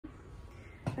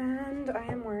And I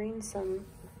am wearing some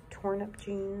torn up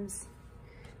jeans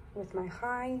with my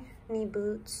high knee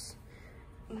boots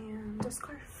and a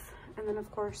scarf. And then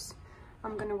of course,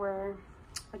 I'm gonna wear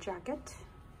a jacket.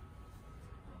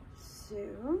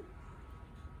 So,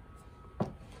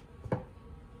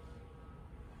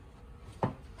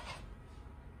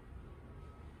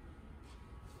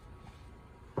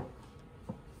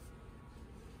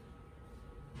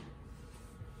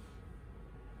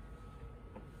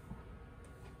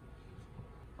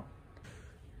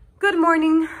 good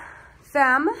morning,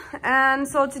 fam. And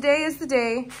so today is the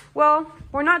day. Well,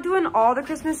 we're not doing all the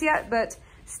Christmas yet, but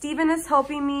Steven is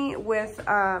helping me with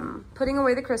putting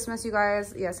away the Christmas, you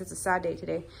guys. Yes, it's a sad day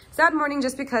today. Sad morning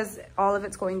just because all of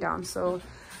it's going down. So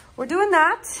we're doing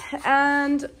that.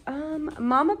 And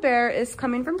Mama Bear is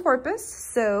coming from Corpus.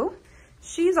 So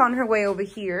she's on her way over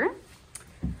here.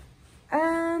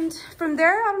 And from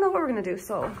there, I don't know what we're going to do.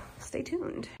 So stay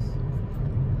tuned.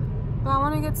 But I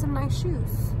want to get some nice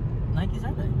shoes. Nikes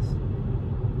are nice.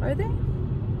 Are they?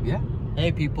 Yeah.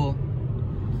 Hey, people.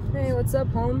 Hey, what's up,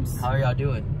 Holmes? How are y'all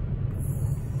doing?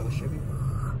 Oh, shit.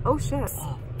 Oh, shit.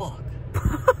 Oh, fuck.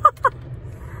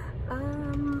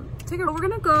 We're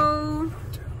gonna go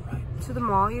to the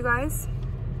mall, you guys.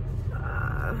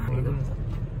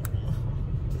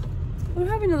 We're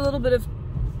having a little bit of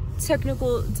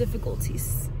technical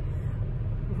difficulties.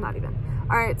 Not even.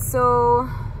 All right, so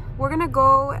we're gonna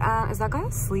go. Is that guy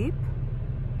asleep?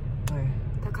 Where?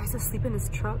 That guy's asleep in his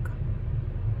truck.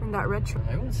 In that red truck.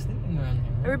 Everyone's sleeping around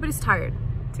here. Everybody's tired.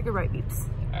 Take a right, beeps.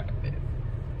 Alright, babe.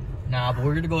 Nah, but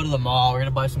we're gonna go to the mall. We're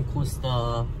gonna buy some cool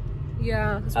stuff.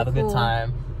 Yeah, have a good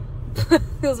time.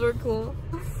 Those were cool.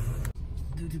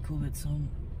 Due to COVID, some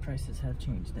prices have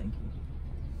changed. Thank you.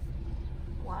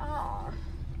 Wow.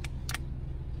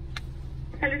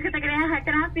 How can I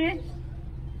help you?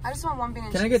 I just want one bean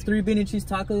and Can cheese. I get 3 bean and cheese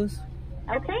tacos?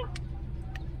 Okay.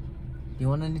 Do you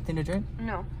want anything to drink?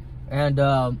 No. And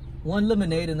 1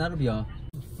 lemonade, and that'll be all.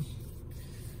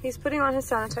 He's putting on his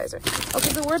sanitizer. Okay,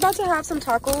 so we're about to have some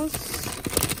tacos.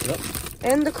 Yep.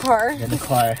 In the car. In the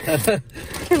car.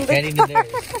 In the car.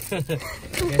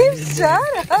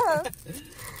 Shut up.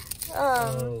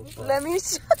 Let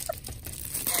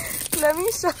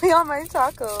me show y'all my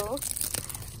taco.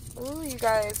 Ooh, you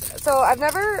guys. So I've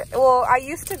never, well, I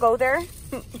used to go there.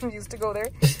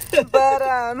 But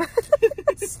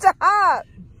stop.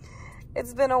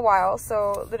 It's been a while,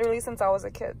 so literally since I was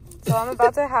a kid. So I'm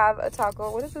about to have a taco.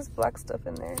 What is this black stuff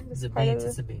in there? It's the beans.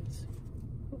 It's the beans.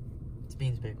 It's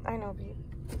beans, babe. I know, babe.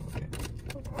 Okay.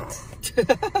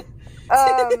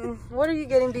 What are you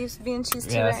getting, beef, bean, cheese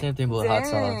today? Yeah, same thing with hot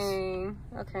sauce.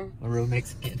 Okay. A real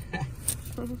Mexican.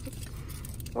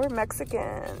 We're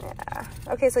Mexican, yeah.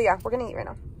 Okay, so yeah, we're gonna eat right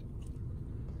now.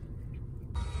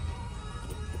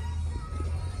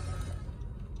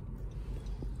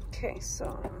 Okay,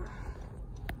 so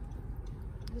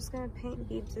I'm just gonna paint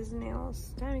Beebs'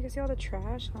 nails. Damn, you can see all the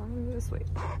trash. Hold on, this way.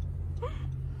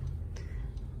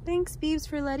 Thanks, Beebs,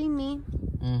 for letting me.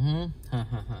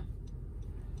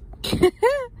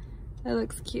 That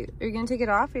looks cute. Are you gonna take it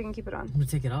off or are you gonna keep it on? I'm gonna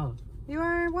take it off. You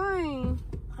are? Why?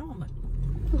 I don't know.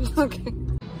 Okay.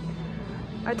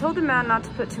 I told the man not to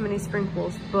put too many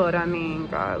sprinkles, but I mean,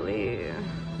 golly.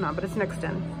 No, but it's mixed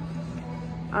in.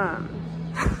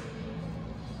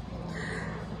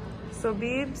 So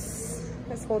Beebs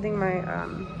is holding my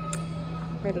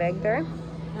my leg there,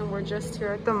 and we're just here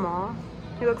at the mall.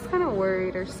 He looks kind of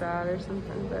worried or sad or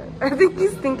something, but I think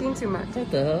he's thinking too much.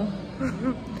 What the hell?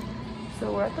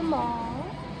 So we're at the mall,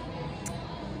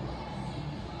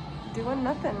 doing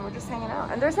nothing. We're just hanging out,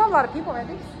 and there's not a lot of people. I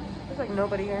think there's like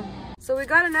nobody here. So we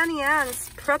got an Annie Ann's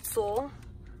pretzel.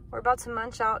 We're about to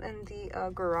munch out in the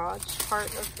garage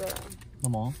part of the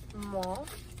mall.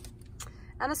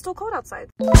 And it's still cold outside.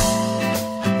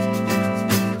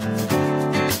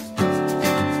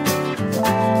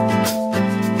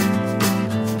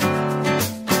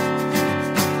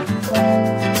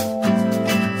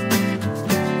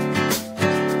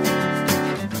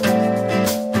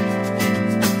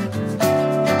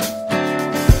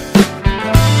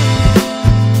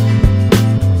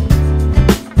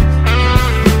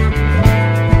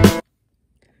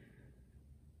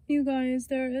 You guys,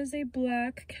 there is a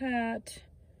black cat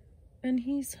and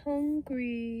he's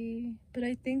hungry, but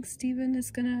I think Steven is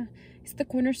gonna, he's at the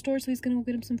corner store, so he's gonna go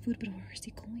get him some food. But where is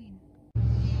he going?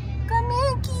 Come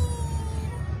here, Key.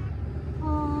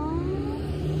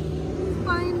 Aww.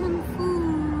 Find him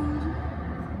food.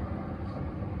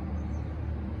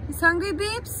 He's hungry,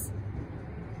 Beeps?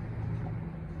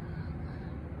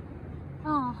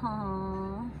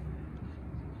 Aww.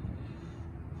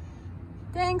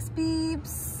 Thanks,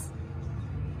 Beeps.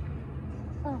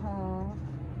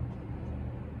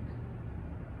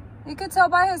 You could tell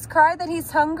by his cry that he's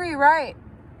hungry, right?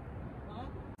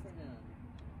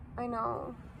 I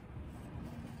know.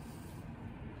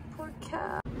 Poor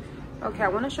cat. Okay, I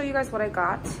want to show you guys what I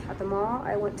got at the mall.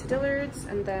 I went to Dillards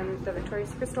and then the Victoria's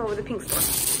Secret store or the pink store.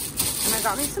 And I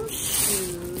got me some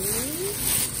shoes.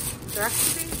 They're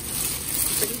actually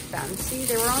pretty fancy.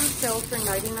 They were on sale for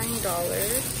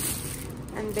 $99.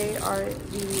 And they are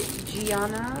the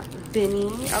Gianna Binny.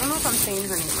 I don't know if I'm saying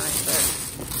her name right, but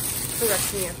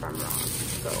correct me if I'm wrong.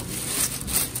 So,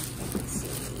 let's see.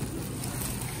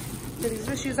 So these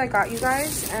are the shoes I got, you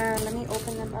guys. And let me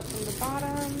open them up from the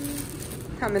bottom.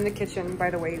 I'm in the kitchen, by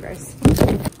the way, you guys.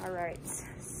 All right,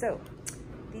 so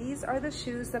these are the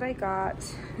shoes that I got.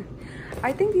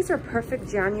 I think these are perfect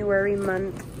January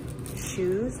month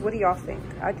shoes. What do y'all think?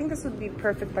 I think this would be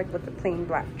perfect like with the plain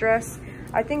black dress.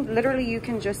 I think literally you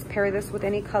can just pair this with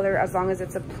any color as long as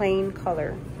it's a plain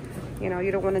color. You know, you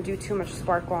don't want to do too much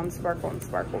sparkle on sparkle and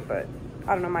sparkle, but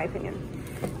I don't know, my opinion.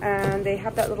 And they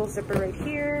have that little zipper right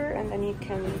here, and then you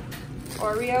can,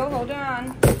 Oreo, hold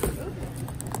on.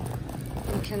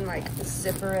 You can like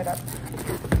zipper it up.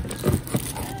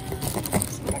 Let's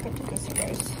see if I can do this, you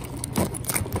guys.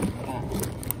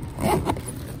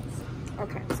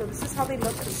 Okay, so this is how they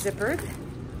look zippered.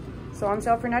 So on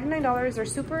sale for $99. They're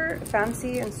super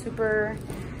fancy and super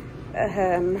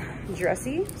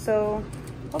dressy. So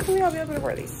hopefully I'll be able to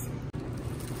wear these.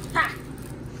 Ha!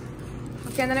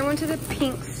 Okay, and then I went to the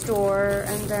pink store,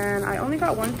 and then I only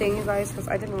got one thing, you guys, because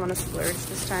I didn't want to splurge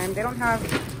this time. They don't have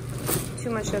too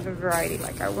much of a variety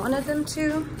like I wanted them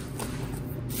to.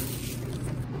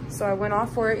 So I went all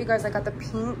for it, you guys. I got the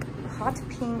pink, hot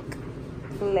pink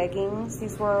leggings.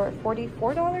 These were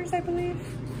 $44, I believe.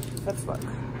 Let's look.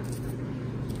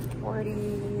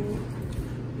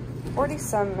 40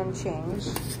 some and change.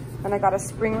 And I got a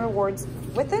spring rewards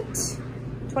with it.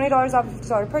 $20 off a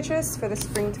 $50 purchase for the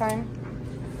springtime.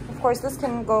 Of course, this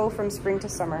can go from spring to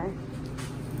summer.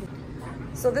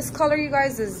 So this color, you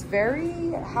guys, is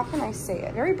very, how can I say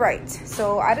it? Very bright.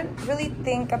 So I didn't really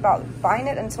think about buying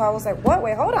it until I was like, what?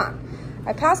 Wait, hold on.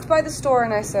 I passed by the store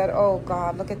and I said, oh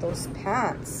God, look at those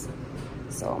pants.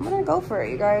 So I'm gonna go for it,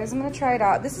 you guys. I'm gonna try it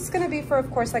out. This is gonna be for, of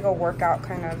course, like a workout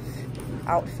kind of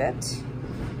outfit.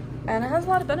 And it has a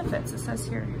lot of benefits. It says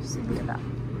here, see, look at that.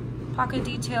 Pocket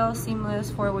detail, seamless,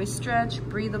 4-way stretch,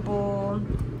 breathable,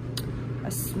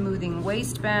 a smoothing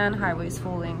waistband, high waist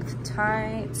full length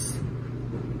tight.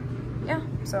 Yeah,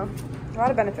 so a lot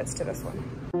of benefits to this one.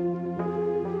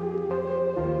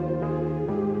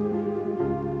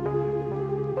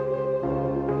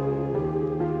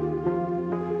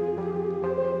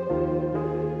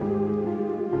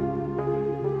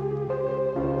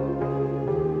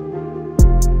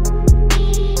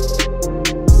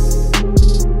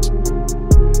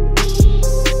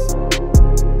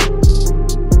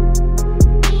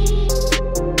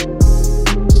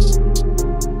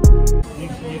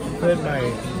 Put my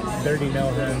dirty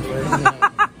nail hands right.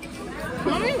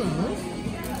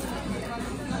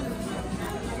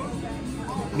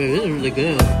 Man, this is really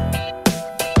good.